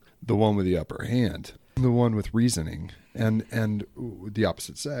you the one with the upper hand, the one with reasoning, and the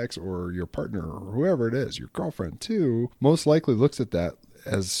opposite sex or your partner or whoever it is, your girlfriend too, most likely looks at that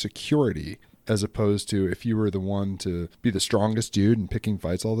as security, as opposed to if you were the one to be the strongest dude and picking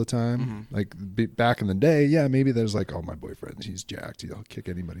fights all the time. Like back in the day, maybe there's like, oh, my boyfriend, he's jacked, he'll kick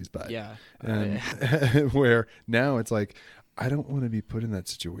anybody's butt. Yeah. And where now it's like, I don't want to be put in that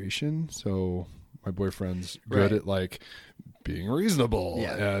situation, so my boyfriend's good at like being reasonable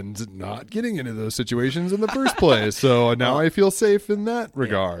and not getting into those situations in the first place. So now I feel safe in that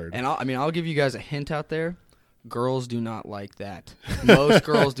regard. And I'll give you guys a hint out there. Girls do not like that. Most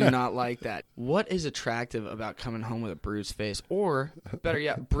girls do not like that. What is attractive about coming home with a bruised face, or better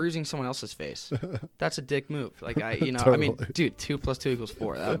yet, bruising someone else's face? That's a dick move. Like Totally. I mean, dude, 2 + 2 =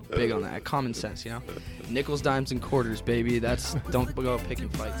 4. I'm big on that. Common sense, Nickels, dimes, and quarters, baby. Don't go picking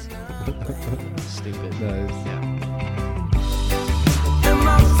fights. Stupid. Nice. Yeah. And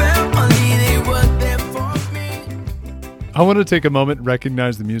my family, they were there for me. I want to take a moment and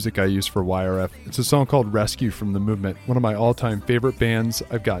recognize the music I use for YRF. It's a song called Rescue from The Movement, one of my all-time favorite bands.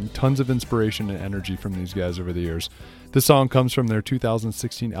 I've gotten tons of inspiration and energy from these guys over the years. This song comes from their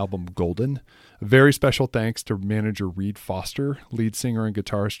 2016 album Golden. A very special thanks to manager Reed Foster, lead singer and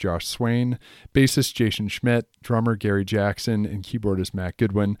guitarist Josh Swain, bassist Jason Schmidt, drummer Gary Jackson, and keyboardist Matt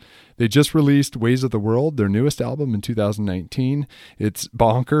Goodwin. They just released Ways of the World, their newest album, in 2019. It's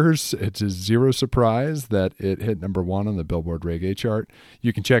bonkers. It's a zero surprise that it hit #1 on the Billboard Reggae chart.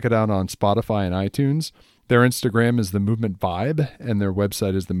 You can check it out on Spotify and iTunes. Their Instagram is The Movement Vibe, and their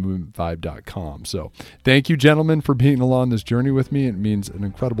website is themovementvibe.com. So thank you, gentlemen, for being along this journey with me. It means an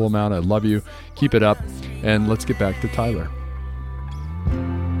incredible amount. I love you. Keep it up. And let's get back to Tyler.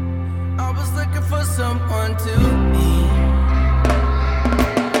 I was looking for someone to be.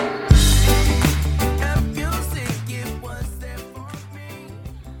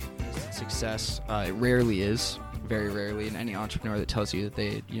 success. It rarely is, very rarely. And any entrepreneur that tells you that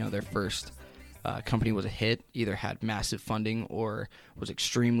they, their first company was a hit, either had massive funding or was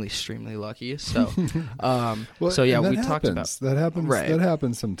extremely lucky. So, so yeah, we talked about that happens. Right. That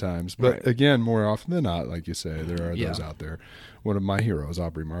happens sometimes, but Right. again, more often than not, like you say, there are those Yeah. out there. One of my heroes,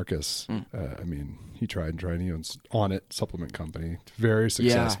 Aubrey Marcus. I mean, he tried. He owns On It supplement company, very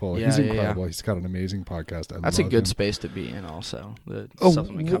successful. Yeah, He's yeah, incredible. He's got an amazing podcast. That's a love good him. space to be in. Also, the Oh,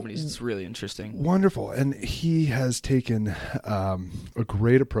 supplement companies. It's really interesting. Wonderful. And he has taken a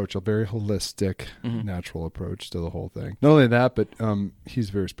great approach, a very holistic, Mm-hmm. natural approach to the whole thing. Not only that, but he's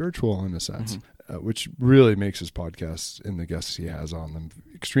very spiritual in a sense, Mm-hmm. which really makes his podcasts and the guests he has on them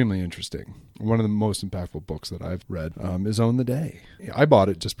extremely interesting. One of the most impactful books that I've read is Own the Day. I bought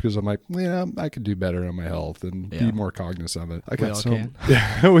it just because I'm like, yeah, I could do better on my health and be Yeah. more cognizant of it. We all can.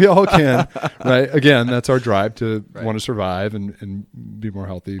 Yeah, we all can, right? Again, that's our drive to Right. want to survive and be more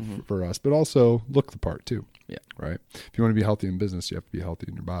healthy for us, but also look the part too. Yeah. Right. If you want to be healthy in business, you have to be healthy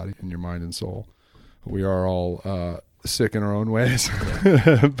in your body, in your mind and soul. We are all sick in our own ways,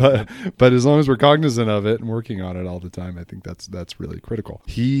 but as long as we're cognizant of it and working on it all the time, I think that's really critical.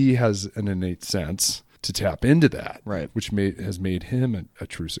 He has an innate sense to tap into that, Right. which has made him a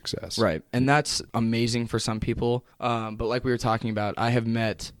true success. Right. And that's amazing for some people. But like we were talking about, I have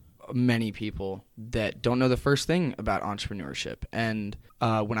met many people that don't know the first thing about entrepreneurship. And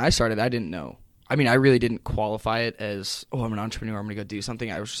when I started, I didn't know. I mean, I really didn't qualify it as, oh, I'm an entrepreneur, I'm going to go do something.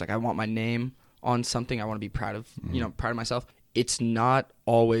 I was just like, I want my name on something. I want to be proud of, proud of myself. It's not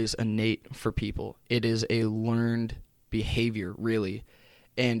always innate for people. It is a learned behavior, really.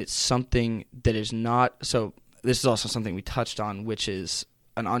 And it's something that is not, so this is also something we touched on, which is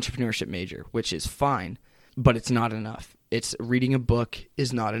an entrepreneurship major, which is fine, but it's not enough. It's reading a book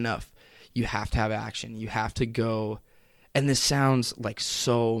is not enough. You have to have action. You have to go, and this sounds like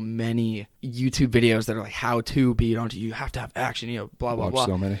so many YouTube videos that are like how to be on. You have to have action, blah, blah, Watch blah.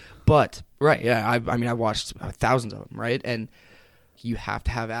 so many. But, right, yeah, I mean, I watched thousands of them, right? And you have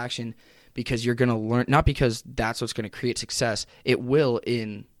to have action because you're going to learn, not because that's what's going to create success. It will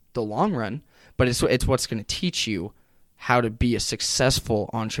in the long run, but it's what's going to teach you how to be a successful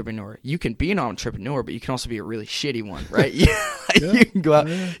entrepreneur. You can be an entrepreneur, but you can also be a really shitty one, right? You can go out,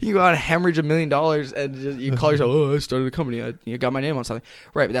 and hemorrhage $1 million and just, you call yourself, oh, I started a company, I got my name on something,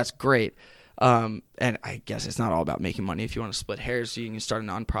 right? But that's great. And I guess it's not all about making money. If you want to split hairs, so you can start a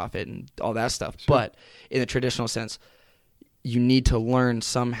nonprofit and all that stuff. Sure. But in the traditional sense, you need to learn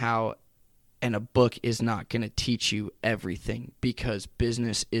somehow, and a book is not going to teach you everything because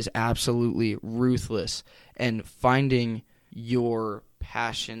business is absolutely ruthless. And finding your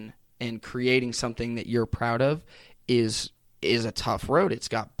passion and creating something that you're proud of is a tough road. It's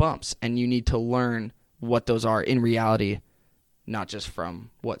got bumps, and you need to learn what those are in reality, not just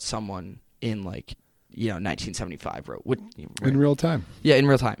from what someone in 1975 wrote. In real time. Yeah, in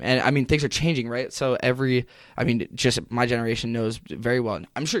real time. And I mean, things are changing, right? So just my generation knows very well. And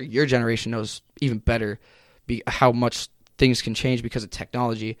I'm sure your generation knows even better how much things can change because of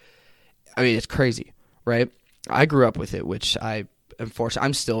technology. I mean, it's crazy, right? I grew up with it, which I am forced.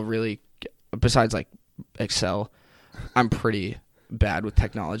 I'm still really, besides like Excel, I'm pretty bad with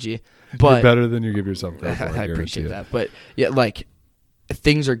technology. But You're better than you give yourself credit for. I appreciate that. But yeah, like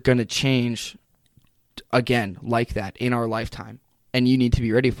things are going to change again like that in our lifetime, and you need to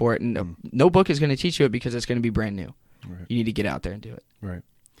be ready for it. And no book is going to teach you it because it's going to be brand new. Right. You need to get out there and do it. Right.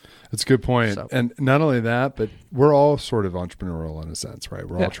 That's a good point. So. And not only that, but we're all sort of entrepreneurial in a sense, right?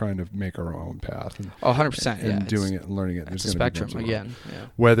 We're Yeah. all trying to make our own path. And, 100%. and Yeah, doing it and learning it. It's There's a gonna be spectrum bumps along. again. Yeah.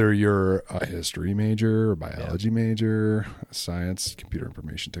 Whether you're a history major or biology major, science, computer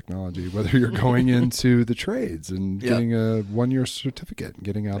information technology, whether you're going into the trades and getting a 1-year certificate and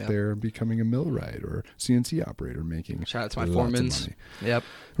getting out there and becoming a millwright or CNC operator, making Shout out to my lots of foremans. money. Yep.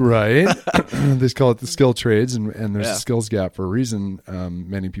 Right. They call it the skill trades, and there's Yeah. a skills gap for a reason.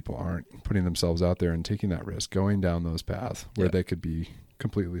 Many people aren't putting themselves out there and taking that risk, going down those paths where they could be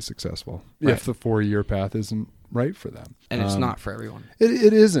completely successful Right. if the 4-year path isn't right for them. And it's not for everyone.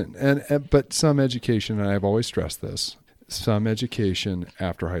 It isn't. But some education, and I've always stressed this, some education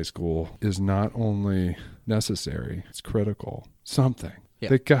after high school is not only necessary, it's critical. Something.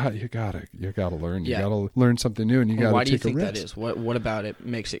 Yeah. You gotta learn. You Yeah. gotta learn something new, and you gotta Why do you take a think risk. that is? What about it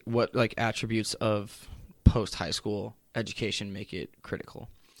makes it? What like attributes of post high school education make it critical?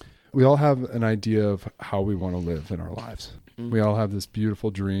 We all have an idea of how we want to live in our lives. We all have this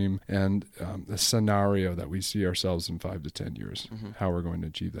beautiful dream and a scenario that we see ourselves in 5 to 10 years, how we're going to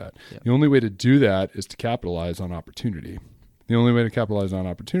achieve that. Yep. The only way to do that is to capitalize on opportunity. The only way to capitalize on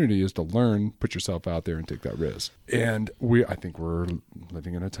opportunity is to learn, put yourself out there and take that risk. And I think we're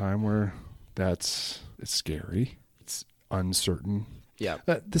living in a time where it's scary. It's uncertain. Yeah.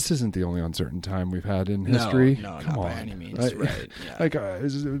 This isn't the only uncertain time we've had in history. No, Come not on. by any means. Right. Yeah. Like,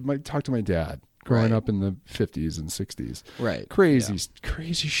 I talked to my dad growing up in the 50s and 60s. Right. Crazy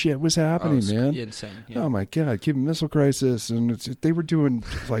shit was happening, man. Insane. Yeah. Oh my God, Cuban Missile Crisis, and they were doing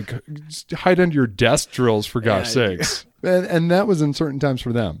like hide under your desk drills for gosh sakes, and that was in certain times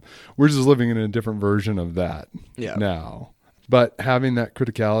for them. We're just living in a different version of that now. But having that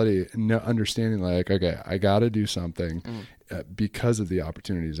criticality and understanding, like, okay, I got to do something because of the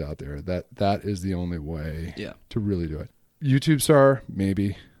opportunities out there. That is the only way to really do it. YouTube star,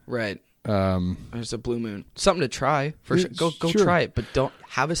 maybe. Right. There's a blue moon. Something to try for sure. Go try it, but don't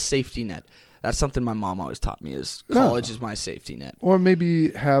have a safety net. That's something my mom always taught me is college is my safety net. Or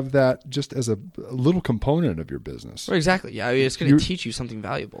maybe have that just as a little component of your business. Right, exactly. Yeah, I mean, it's going to teach you something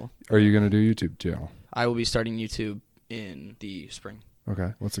valuable. Are you going to do YouTube channel? I will be starting YouTube in the spring.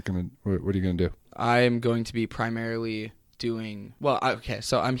 Okay. What are you going to do? I am going to be primarily doing,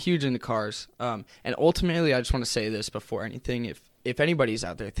 so I'm huge into cars. And ultimately, I just want to say this before anything. If anybody's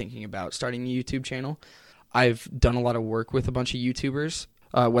out there thinking about starting a YouTube channel, I've done a lot of work with a bunch of YouTubers,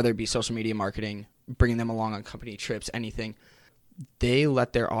 whether it be social media marketing, bringing them along on company trips, anything. They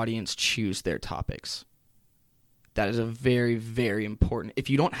let their audience choose their topics. That is a very, very important. If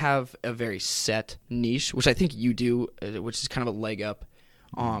you don't have a very set niche, which I think you do, which is kind of a leg up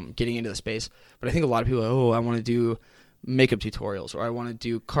getting into the space, but I think a lot of people I want to do makeup tutorials, or I want to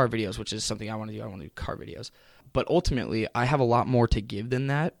do car videos, which is something I want to do. I want to do car videos. But ultimately, I have a lot more to give than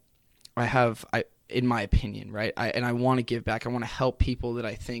that. In my opinion, right? And I want to give back. I want to help people that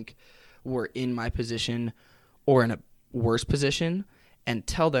I think were in my position or in a worse position, and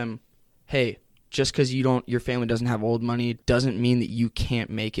tell them, hey, just because your family doesn't have old money doesn't mean that you can't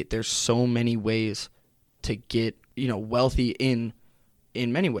make it. There's so many ways to get, wealthy in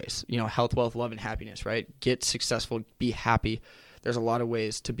many ways. Health, wealth, love, and happiness, right? Get successful, be happy. There's a lot of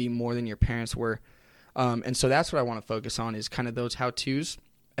ways to be more than your parents were. And so that's what I want to focus on, is kind of those how-tos,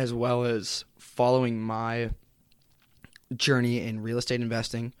 as well as following my journey in real estate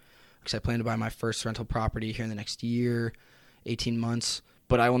investing, because I plan to buy my first rental property here in the next year, 18 months.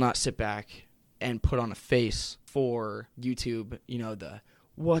 But I will not sit back and put on a face for YouTube, the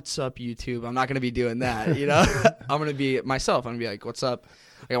what's up YouTube. I'm not going to be doing that, I'm going to be myself. I'm going to be like, what's up?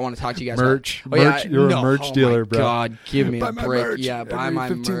 I want to talk to you guys. Merch. You're a merch dealer, bro. God, give me a break. Merch. Yeah, buy Every my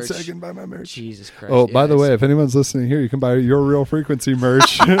 15 merch. second, buy my merch. Jesus Christ. Oh, by the way, if anyone's listening here, you can buy Your Real Frequency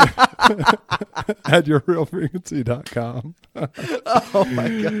merch at yourrealfrequency.com. Oh my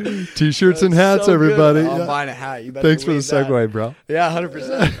God. T-shirts and hats, so everybody. I'm buying a hat. You better Thanks for the believe that. segue, bro. Yeah,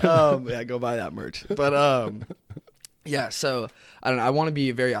 100%. Yeah, go buy that merch. But yeah, so I don't know. I want to be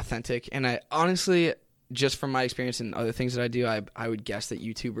very authentic, and I honestly, just from my experience and other things that I do, I would guess that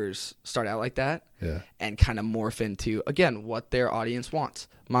YouTubers start out like that, and kind of morph into, again, what their audience wants.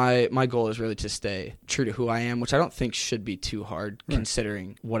 My goal is really to stay true to who I am, which I don't think should be too hard,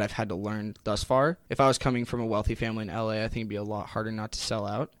 considering what I've had to learn thus far. If I was coming from a wealthy family in LA, I think it'd be a lot harder not to sell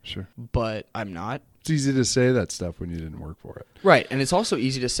out. Sure. But I'm not. It's easy to say that stuff when you didn't work for it. Right, and it's also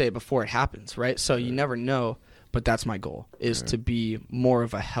easy to say it before it happens, right? So you never know, but that's my goal, is to be more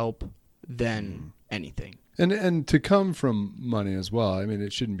of a help than anything. And to come from money as well. I mean,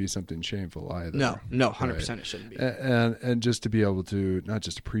 it shouldn't be something shameful either. No, 100% it shouldn't be. And just to be able to not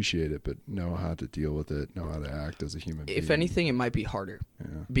just appreciate it, but know how to deal with it, know how to act as a human being. If anything, it might be harder. Yeah.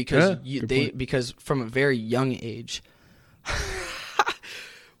 Because from a very young age,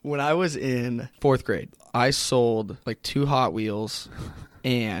 when I was in 4th grade, I sold like 2 Hot Wheels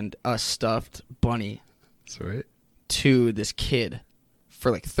and a stuffed bunny Sweet. to this kid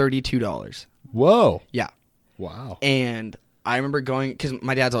for like $32. Whoa. Yeah. Wow. And I remember going, because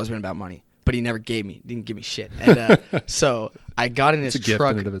my dad's always been about money, but he never didn't give me shit. And so I got in his It's a gift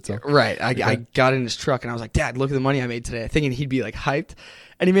truck. in and of itself. Right. I got in his truck and I was like, Dad, look at the money I made today. Thinking he'd be like hyped.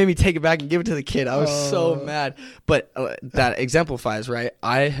 And he made me take it back and give it to the kid. I was so mad. But that exemplifies, right?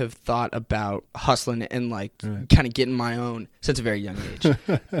 I have thought about hustling and like kind of getting my own since a very young age.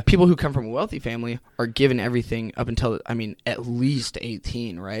 People who come from a wealthy family are given everything up until, at least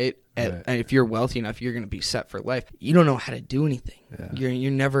 18, right? And if you're wealthy enough, you're going to be set for life. You don't know how to do anything. Yeah.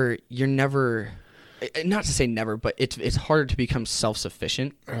 You're never, not to say never, but it's harder to become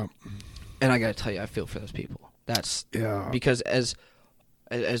self-sufficient. Yeah. And I got to tell you, I feel for those people. That's because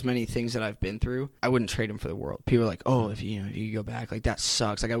as many things that I've been through, I wouldn't trade them for the world. People are like, oh, if you go back, like that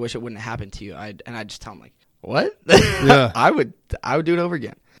sucks. Like I wish it wouldn't have happened to you. And I just tell them like, what? Yeah. I would do it over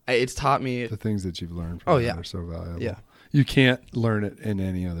again. It's taught me the things that you've learned from are so valuable. Yeah. You can't learn it in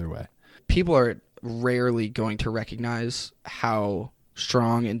any other way. People are rarely going to recognize how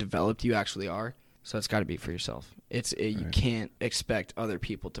strong and developed you actually are. So it's got to be for yourself. You Right. can't expect other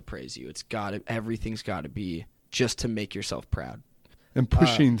people to praise you. Everything's got to be just to make yourself proud. And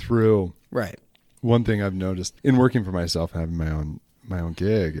pushing through. Right. One thing I've noticed in working for myself, having my own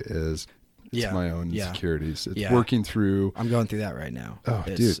gig, is Yeah. my own Yeah. insecurities. It's Yeah. working through I'm going through that right now. Oh,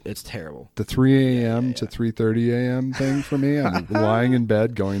 it's, dude. it's terrible. the 3 a.m. Yeah. to 3:30 a.m. thing for me. I'm lying in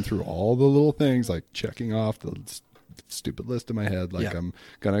bed going through all the little things, like checking off the stupid list in my head, like Yeah. I'm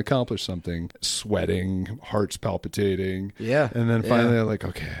going to accomplish something, sweating, heart's palpitating. Yeah. And then Yeah. finally I'm like,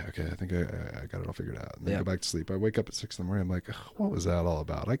 okay, I think I got it all figured out. And then Yeah. go back to sleep. I wake up at 6 a.m. I'm like, what was that all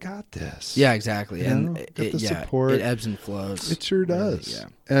about? I got this. Yeah, exactly. You And know, get the support. it ebbs and flows. It sure Really, does. yeah.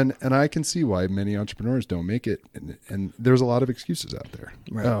 And I can see why many entrepreneurs don't make it. And there's a lot of excuses out there.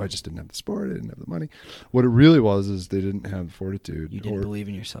 Right. Oh, I just didn't have the support. I didn't have the money. What it really was is they didn't have the fortitude. You didn't believe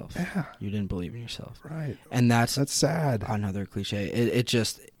in yourself. Yeah. You didn't believe in yourself. Right. And that's sad. another cliche.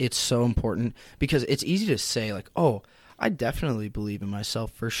 It's so important because it's easy to say like, oh, I definitely believe in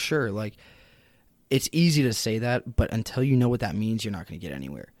myself for sure. Like, it's easy to say that, but until you know what that means, you're not going to get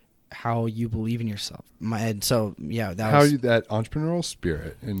anywhere. How you believe in yourself. That Entrepreneurial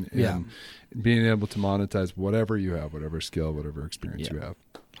spirit and Yeah. being able to monetize whatever you have, whatever skill, whatever experience Yeah. you have.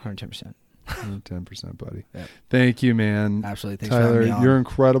 110%. 10%, buddy. Yeah. Thank you, man. Absolutely. Thanks for having Tyler, me on. you're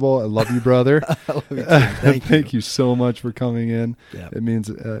incredible. I love you, brother. I love you too. Thank you. So much for coming in. Yeah. It means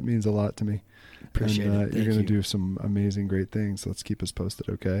a lot to me. Appreciate and, it. You're Thank going to you. do some amazing, great things. Let's keep us posted,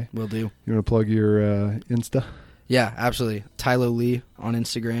 okay? Will do. You want to plug your Insta? Yeah, absolutely. Tyler Lee on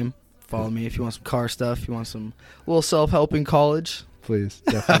Instagram. Follow me if you want some car stuff. You want some little self-help in college. Please,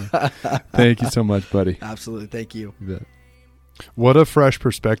 definitely. Thank you so much, buddy. Absolutely. Thank you. You bet. What a fresh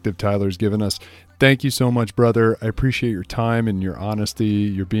perspective Tyler's given us. Thank you so much, brother. I appreciate your time and your honesty,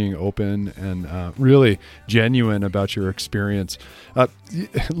 your being open and really genuine about your experience.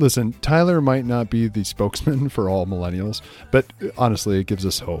 Listen, Tyler might not be the spokesman for all millennials, but honestly, it gives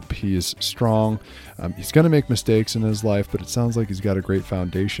us hope. He is strong. He's going to make mistakes in his life, but it sounds like he's got a great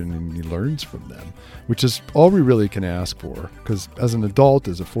foundation and he learns from them, which is all we really can ask for. Because as an adult,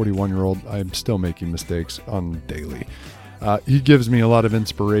 as a 41-year-old, I'm still making mistakes on daily. He gives me a lot of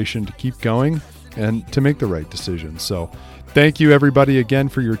inspiration to keep going and to make the right decisions. So thank you, everybody, again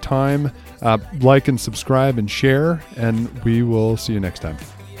for your time. Like and subscribe and share, and we will see you next time.